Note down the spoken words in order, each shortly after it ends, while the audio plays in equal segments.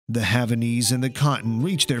The Havanese and the Coton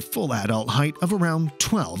reach their full adult height of around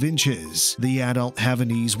 12 inches. The adult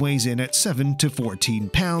Havanese weighs in at 7 to 14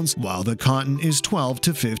 pounds, while the Coton is 12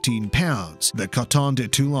 to 15 pounds. The Coton De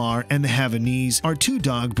Tulear and the Havanese are two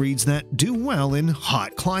dog breeds that do well in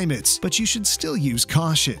hot climates, but you should still use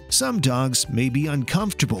caution. Some dogs may be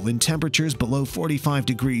uncomfortable in temperatures below 45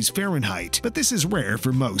 degrees Fahrenheit, but this is rare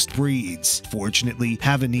for most breeds. Fortunately,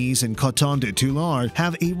 Havanese and Coton De Tulear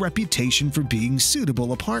have a reputation for being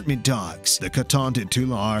suitable apartment dogs. The Coton De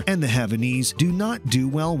Tulear and the Havanese do not do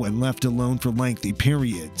well when left alone for lengthy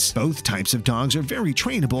periods. Both types of dogs are very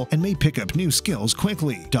trainable and may pick up new skills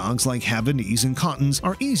quickly. Dogs like Havanese and Cotons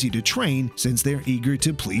are easy to train since they're eager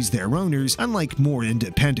to please their owners, unlike more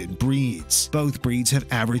independent breeds. Both breeds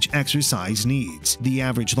have average exercise needs. The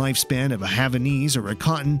average lifespan of a Havanese or a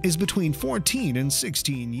Coton is between 14 and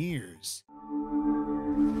 16 years.